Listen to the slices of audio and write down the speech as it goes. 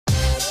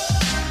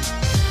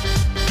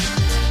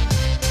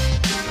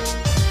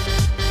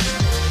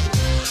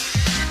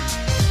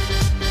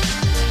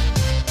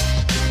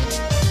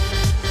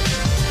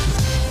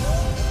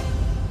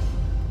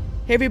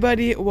Hey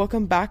everybody,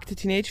 welcome back to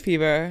Teenage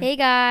Fever. Hey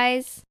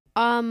guys.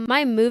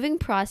 My moving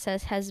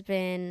process has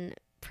been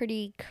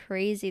pretty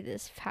crazy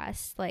this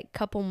past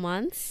couple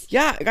months.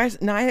 Yeah,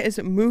 guys, Naya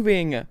is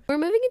moving. We're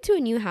moving into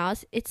a new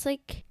house. It's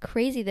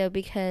crazy though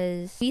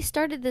because we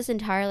started this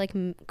entire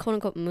quote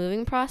unquote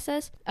moving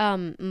process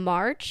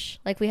March.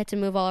 We had to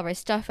move all of our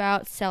stuff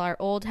out, sell our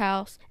old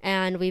house,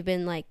 and we've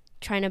been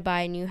trying to buy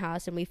a new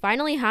house, and we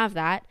finally have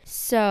that.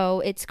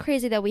 So it's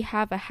crazy that we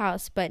have a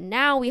house, but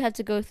now we have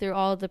to go through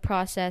all of the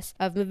process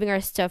of moving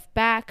our stuff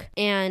back,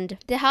 and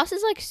the house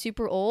is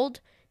super old,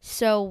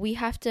 so we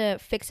have to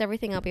fix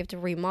everything up. We have to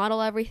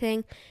remodel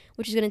everything,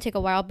 which is going to take a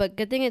while, but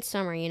good thing it's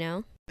summer, you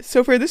know?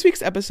 So for this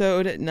week's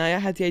episode, Naya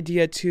had the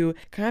idea to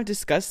kind of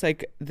discuss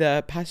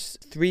the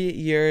past 3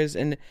 years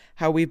and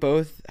how we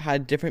both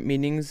had different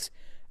meanings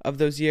of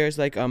those years,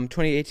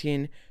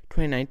 2018,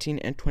 2019,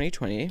 and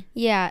 2020.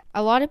 Yeah,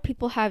 a lot of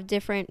people have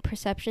different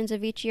perceptions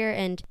of each year,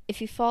 and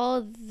if you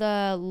follow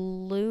the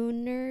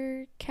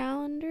lunar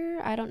calendar,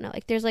 I don't know,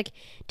 there's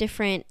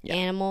different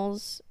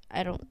animals.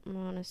 I don't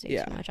want to say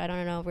too much. I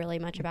don't know really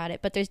much about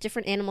it, but there's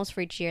different animals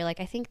for each year.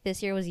 I think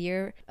this year was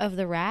Year of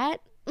the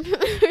Rat or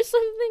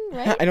something,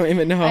 right? I don't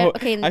even know.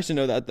 I should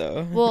know that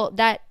though. Well,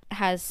 that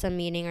has some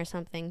meaning or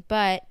something,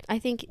 but I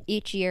think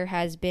each year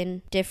has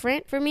been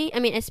different for me. I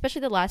mean,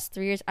 especially the last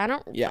 3 years.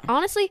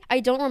 Honestly,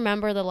 I don't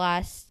remember the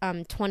last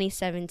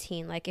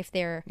 2017, if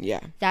they're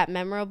that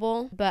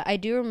memorable, but I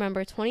do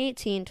remember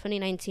 2018,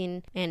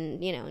 2019, and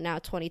now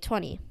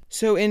 2020.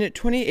 So in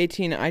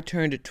 2018, I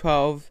turned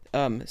 12,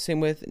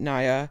 same with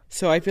Naya.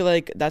 So I feel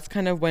like that's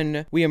kind of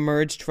when we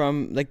emerged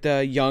from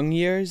the young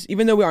years,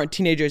 even though we aren't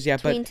teenagers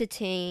yet. Tween to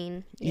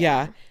teen.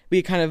 Yeah.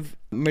 We kind of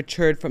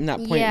matured from that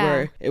point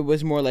where it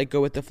was more go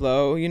with the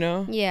flow,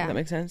 Yeah. Does that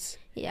make sense?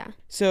 Yeah.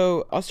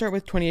 So I'll start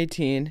with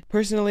 2018.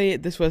 Personally,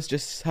 this was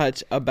just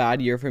such a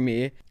bad year for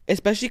me,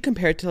 especially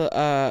compared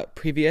to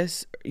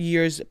previous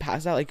years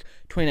past that,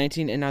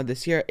 2019 and now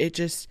this year. It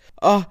just,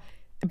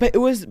 but it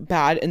was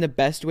bad in the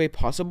best way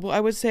possible,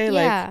 I would say.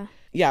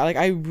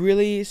 I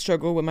really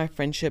struggled with my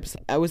friendships.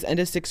 I was end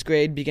of 6th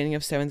grade, beginning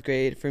of 7th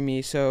grade for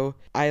me. So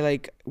I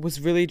was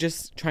really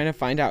just trying to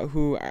find out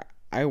who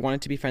I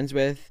wanted to be friends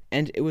with.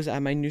 And it was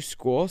at my new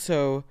school.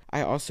 So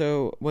I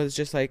also was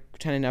just trying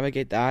to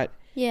navigate that.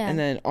 Yeah. And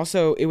then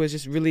also it was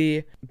just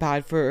really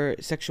bad for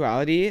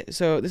sexuality.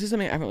 So this is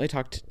something I haven't really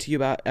talked to you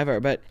about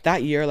ever. But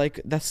that year,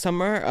 the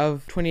summer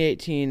of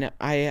 2018,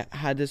 I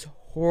had this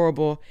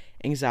horrible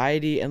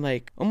anxiety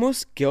and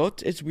almost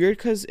guilt. It's weird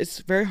because it's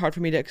very hard for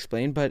me to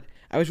explain, but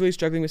I was really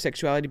struggling with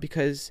sexuality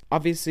because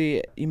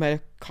obviously you might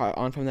have caught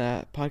on from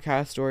the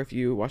podcast, or if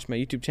you watch my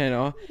YouTube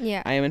channel,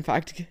 I am in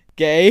fact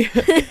gay.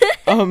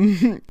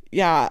 I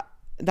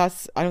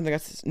don't think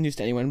that's news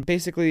to anyone.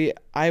 Basically,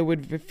 I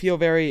would feel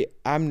very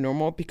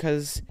abnormal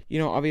because,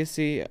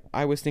 obviously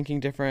I was thinking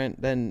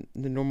different than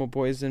the normal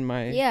boys in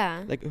my,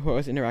 who I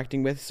was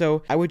interacting with.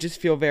 So I would just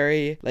feel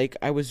very,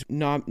 I was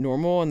not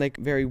normal and,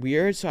 very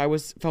weird. So I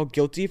felt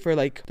guilty for,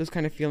 those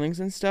kind of feelings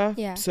and stuff.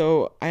 Yeah.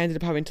 So I ended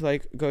up having to,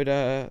 go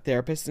to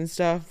therapists and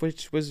stuff,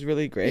 which was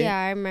really great. Yeah,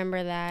 I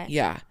remember that.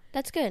 Yeah.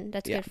 That's good.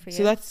 That's good for you.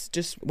 So that's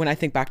just, when I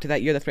think back to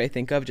that year, that's what I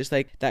think of, just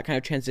that kind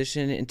of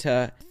transition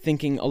into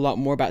thinking a lot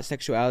more about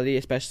sexuality,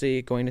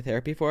 especially going to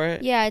therapy for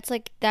it. Yeah, it's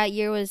that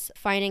year was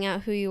finding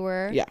out who you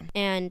were. Yeah.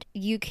 And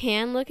you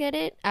can look at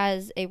it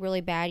as a really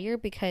bad year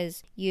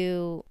because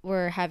you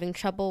were having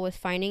trouble with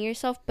finding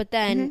yourself, but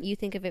then you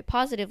think of it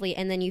positively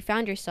and then you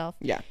found yourself.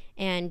 Yeah.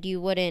 And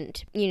you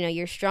wouldn't,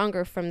 you're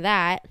stronger from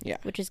that,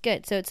 which is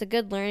good. So it's a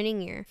good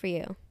learning year for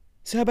you.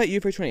 So how about you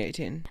for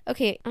 2018?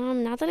 Okay,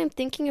 now that I'm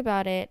thinking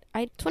about it,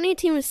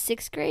 2018 was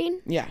 6th grade.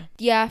 Yeah.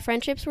 Yeah,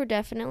 friendships were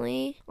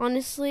definitely,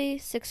 honestly,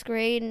 6th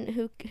grade,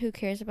 and who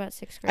cares about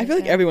 6th grade? I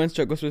feel everyone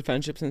struggles with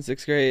friendships in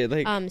 6th grade.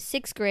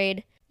 6th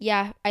grade,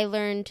 I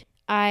learned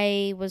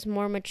I was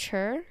more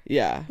mature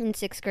in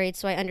 6th grade,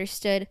 so I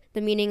understood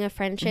the meaning of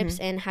friendships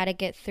and how to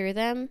get through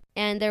them.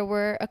 And there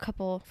were a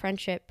couple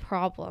friendship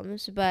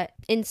problems, but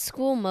in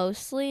school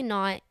mostly,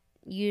 not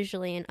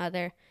usually in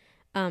other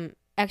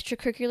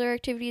extracurricular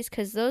activities,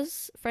 because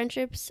those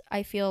friendships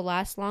I feel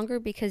last longer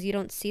because you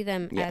don't see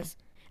them as,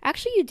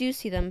 actually you do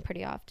see them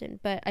pretty often,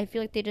 but I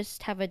feel they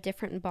just have a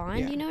different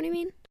bond, you know what I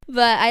mean?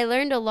 But I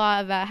learned a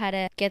lot about how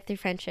to get through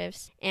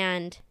friendships,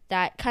 and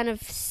that kind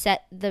of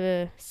set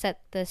the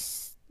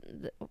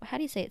how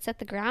do you say it? Set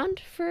the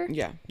ground for?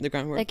 Yeah, the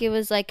groundwork. It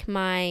was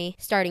my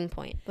starting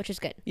point, which is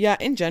good. Yeah,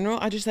 in general,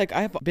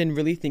 I've been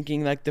really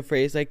thinking the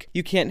phrase,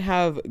 you can't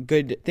have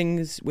good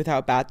things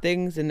without bad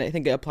things. And I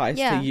think it applies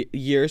to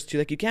years too.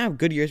 You can't have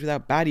good years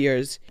without bad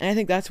years. And I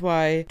think that's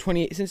why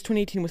since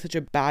 2018 was such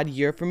a bad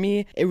year for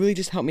me, it really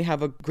just helped me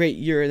have a great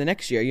year the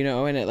next year,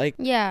 And it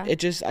it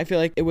just, I feel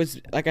it was,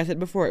 like I said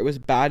before, it was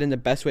bad in the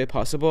best way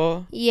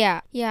possible.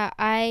 Yeah. Yeah.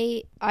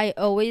 I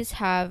always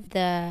have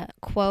the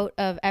quote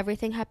of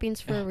everything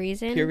happens for a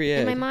reason Period.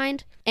 in my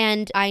mind.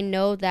 And I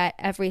know that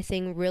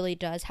everything really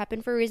does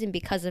happen for a reason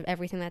because of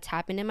everything that's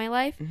happened in my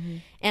life. Mm-hmm.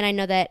 And I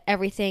know that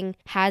everything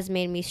has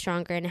made me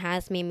stronger and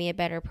has made me a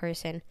better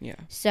person. Yeah.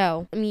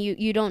 So, I mean,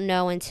 you don't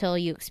know until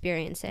you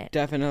experience it.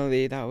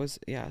 Definitely. That was,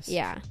 yes.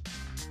 Yeah.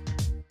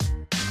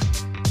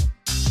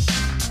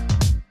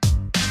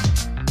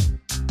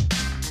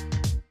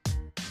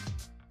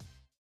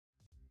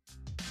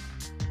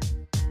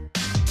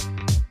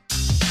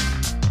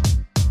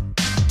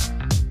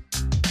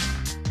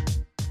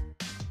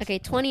 Okay,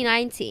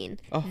 2019.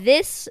 Oh.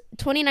 This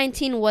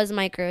 2019 was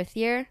my growth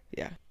year.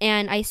 Yeah.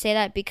 And I say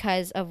that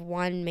because of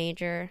one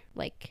major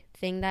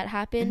thing that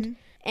happened.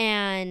 Mm-hmm.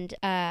 And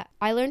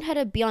I learned how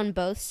to be on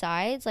both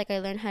sides. Like I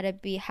learned how to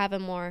have a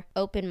more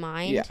open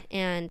mind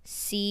and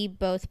see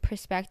both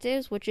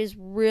perspectives, which is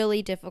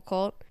really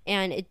difficult.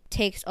 And it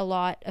takes a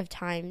lot of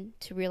time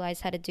to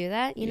realize how to do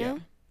that, you know?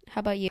 How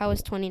about you? How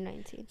was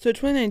 2019? So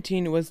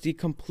 2019 was the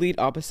complete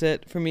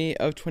opposite for me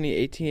of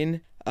 2018.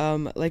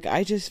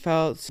 I just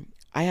felt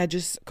I had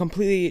just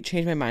completely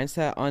changed my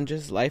mindset on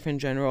just life in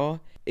general.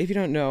 If you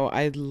don't know,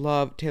 I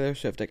love Taylor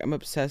Swift. Like, I'm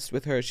obsessed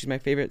with her. She's my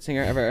favorite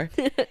singer ever.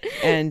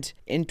 And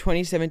in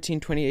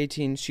 2017,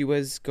 2018, she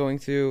was going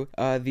through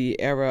the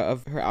era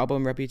of her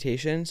album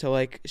Reputation.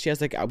 So, she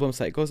has, album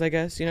cycles, I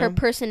guess, you know? Her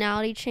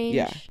personality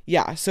change?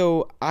 Yeah.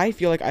 So, I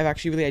feel like I've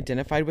actually really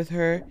identified with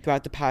her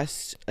throughout the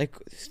past,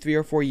 3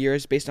 or 4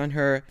 years based on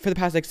her, for the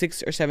past,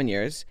 6 or 7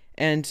 years.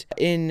 And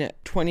in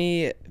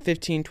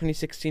 2015,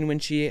 2016, when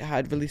she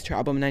had released her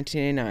album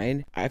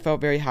 1989, I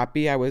felt very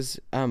happy. I was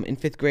in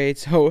 5th grade,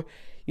 so,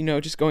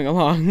 just going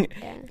along.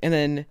 Yeah. And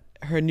then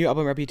her new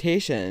album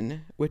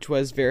Reputation, which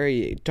was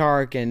very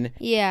dark and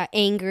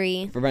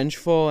angry,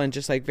 revengeful, and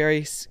just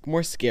very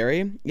more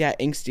scary,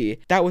 angsty.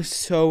 That was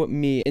so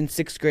me in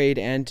 6th grade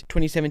and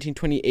 2017,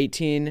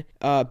 2018,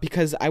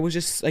 because I was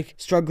just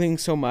struggling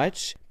so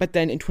much. But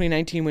then in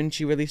 2019, when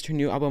she released her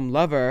new album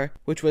Lover,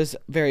 which was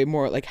very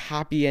more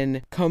happy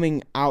and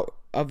coming out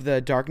of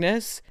the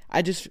darkness,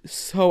 I just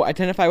so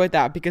identify with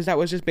that, because that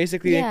was just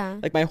basically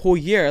my whole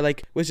year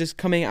was just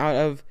coming out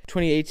of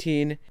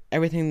 2018,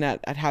 everything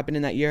that had happened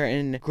in that year,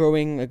 and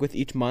growing with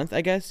each month,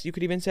 I guess you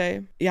could even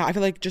say. I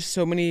feel just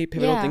so many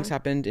pivotal things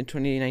happened in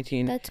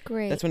 2019. That's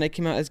great. That's when I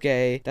came out as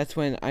gay. That's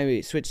when I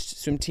switched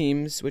swim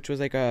teams, which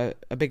was a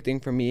big thing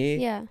for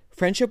me.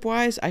 Friendship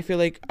wise, I feel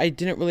I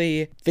didn't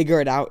really figure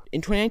it out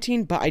in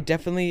 2019, but I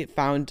definitely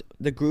found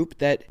the group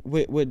that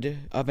would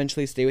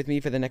eventually stay with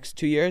me for the next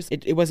 2 years.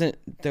 It wasn't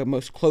the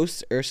most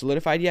close or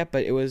solidified yet,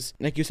 but it was,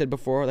 like you said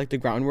before, the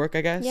groundwork,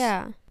 I guess.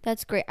 Yeah,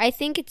 that's great. I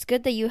think it's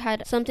good that you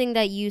had something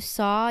that you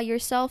saw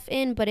yourself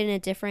in, but in a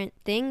different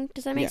thing.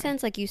 Does that make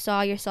sense? You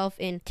saw yourself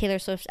in Taylor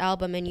Swift's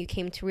album, and you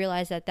came to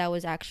realize that that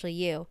was actually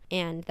you,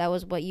 and that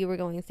was what you were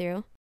going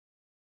through.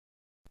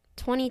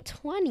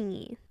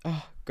 2020.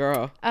 Oh,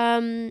 girl.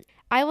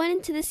 I went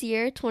into this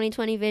year,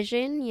 2020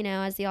 vision,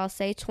 as they all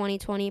say,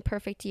 2020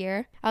 perfect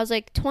year. I was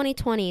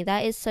 2020,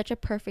 that is such a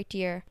perfect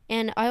year.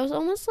 And I was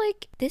almost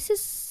this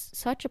is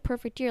such a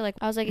perfect year.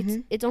 I was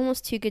it's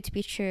almost too good to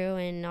be true,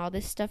 and all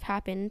this stuff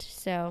happened.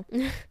 So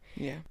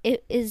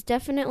it is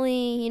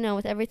definitely,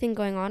 with everything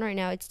going on right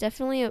now, it's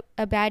definitely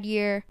a bad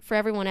year for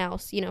everyone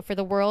else, for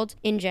the world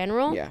in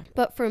general.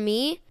 But for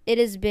me, it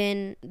has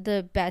been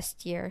the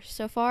best year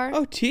so far.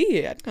 Oh,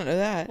 I don't know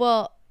that.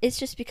 Well, it's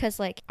just because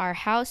our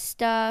house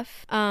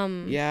stuff.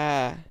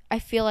 I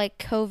feel if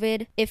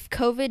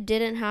COVID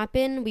didn't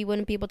happen, we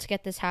wouldn't be able to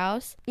get this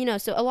house.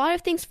 So a lot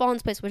of things fall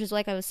into place, which is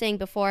I was saying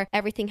before,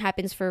 everything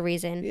happens for a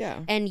reason.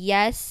 And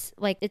yes,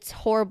 it's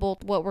horrible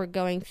what we're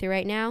going through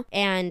right now.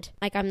 And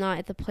I'm not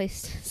at the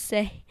place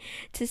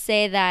to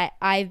say that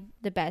I'm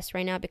the best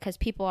right now, because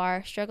people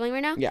are struggling right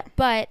now.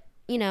 But,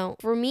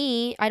 for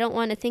me, I don't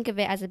want to think of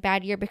it as a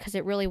bad year, because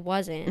it really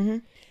wasn't. Mm-hmm.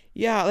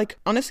 Yeah,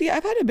 honestly,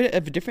 I've had a bit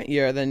of a different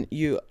year than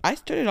you. I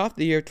started off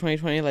the year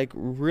 2020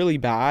 really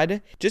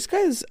bad, just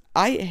because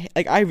I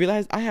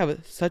realized I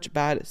have such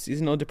bad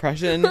seasonal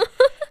depression.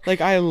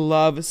 I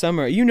love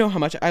summer. You know how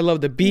much I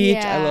love the beach.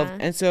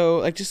 And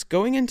so just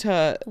going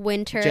into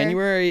winter,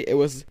 January, it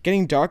was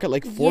getting dark at 4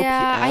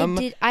 p.m.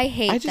 I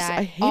hate that.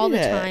 I hate all the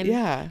it. time.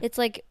 Yeah. It's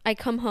I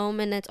come home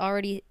and it's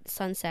already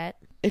sunset.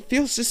 It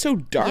feels just so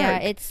dark. Yeah,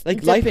 it's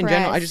life in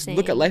general. I just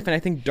look at life and I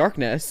think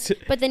darkness.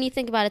 But then you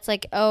think about it,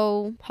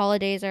 it's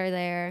holidays are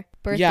there,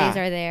 birthdays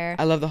are there.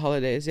 I love the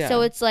holidays. Yeah. So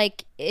it's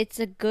it's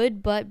a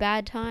good but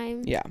bad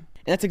time. Yeah. And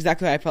that's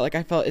exactly how I felt.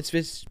 I felt it's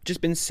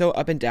just been so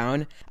up and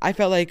down. I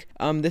felt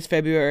this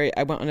February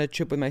I went on a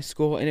trip with my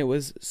school, and it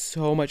was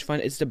so much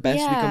fun. It's the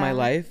best week of my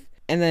life.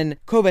 And then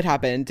COVID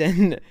happened,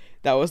 and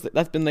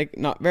that's been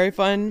not very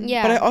fun.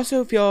 Yeah. But I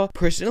also feel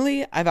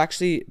personally I've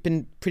actually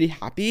been pretty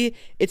happy.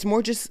 It's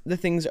more just the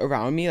things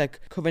around me, like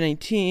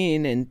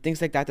COVID-19 and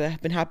things like that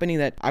have been happening,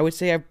 that I would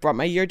say I've brought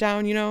my year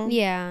down,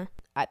 Yeah.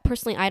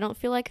 Personally, I don't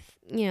feel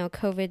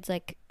COVID's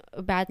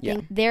a bad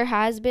thing. There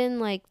has been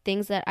like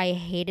things that I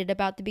hated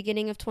about the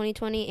beginning of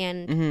 2020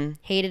 and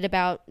hated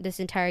about this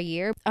entire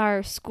year.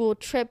 Our school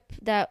trip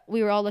that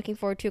we were all looking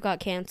forward to got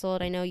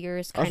canceled. I know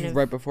yours kind of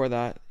right before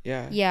that.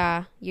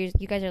 Yeah, you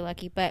guys are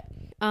lucky, but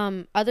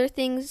other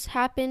things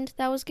happened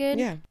that was good.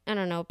 Yeah. I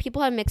don't know.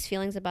 People have mixed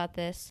feelings about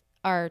this.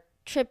 Our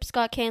trips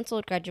got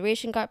canceled,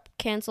 graduation got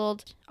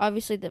canceled.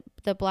 Obviously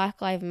the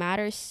Black Lives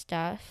Matter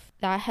stuff,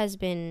 that has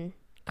been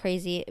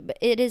crazy, but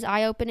it is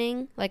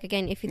eye-opening. Like,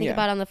 again, if you think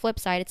about it on the flip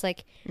side, it's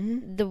like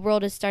the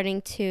world is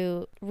starting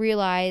to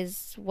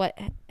realize what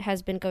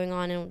has been going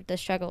on and the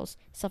struggles,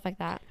 stuff like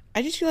that.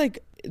 I just feel like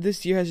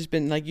this year has just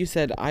been, like you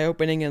said,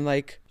 eye-opening, and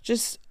like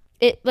just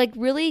it like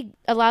really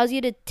allows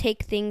you to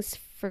take things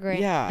for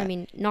granted. Yeah. I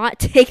mean, not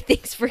take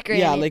things for granted.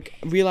 Yeah, like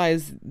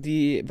realize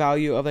the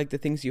value of like the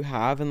things you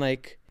have, and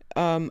like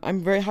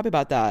I'm very happy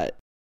about that.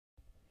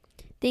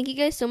 Thank you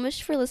guys so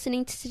much for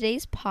listening to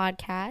today's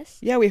podcast.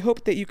 Yeah, we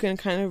hope that you can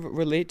kind of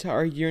relate to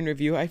our year in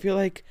review. I feel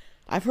like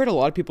I've heard a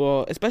lot of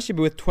people, especially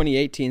with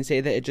 2018,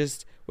 say that it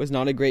just was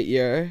not a great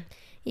year.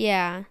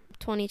 Yeah,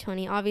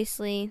 2020,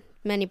 obviously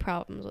many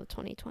problems with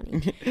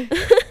 2020.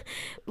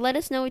 Let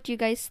us know what you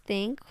guys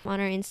think on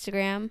our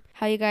Instagram,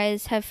 how you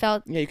guys have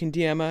felt. Yeah, you can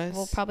DM us.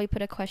 We'll probably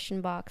put a question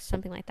box,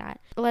 something like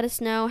that. Let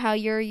us know how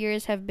your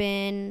years have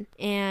been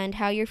and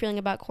how you're feeling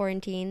about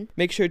quarantine.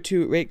 Make sure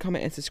to rate,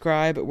 comment, and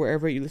subscribe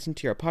wherever you listen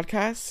to your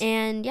podcasts.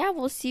 And yeah,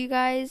 we'll see you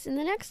guys in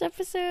the next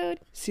episode.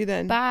 See you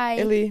then. Bye.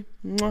 Ellie.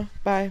 Mwah.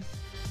 Bye.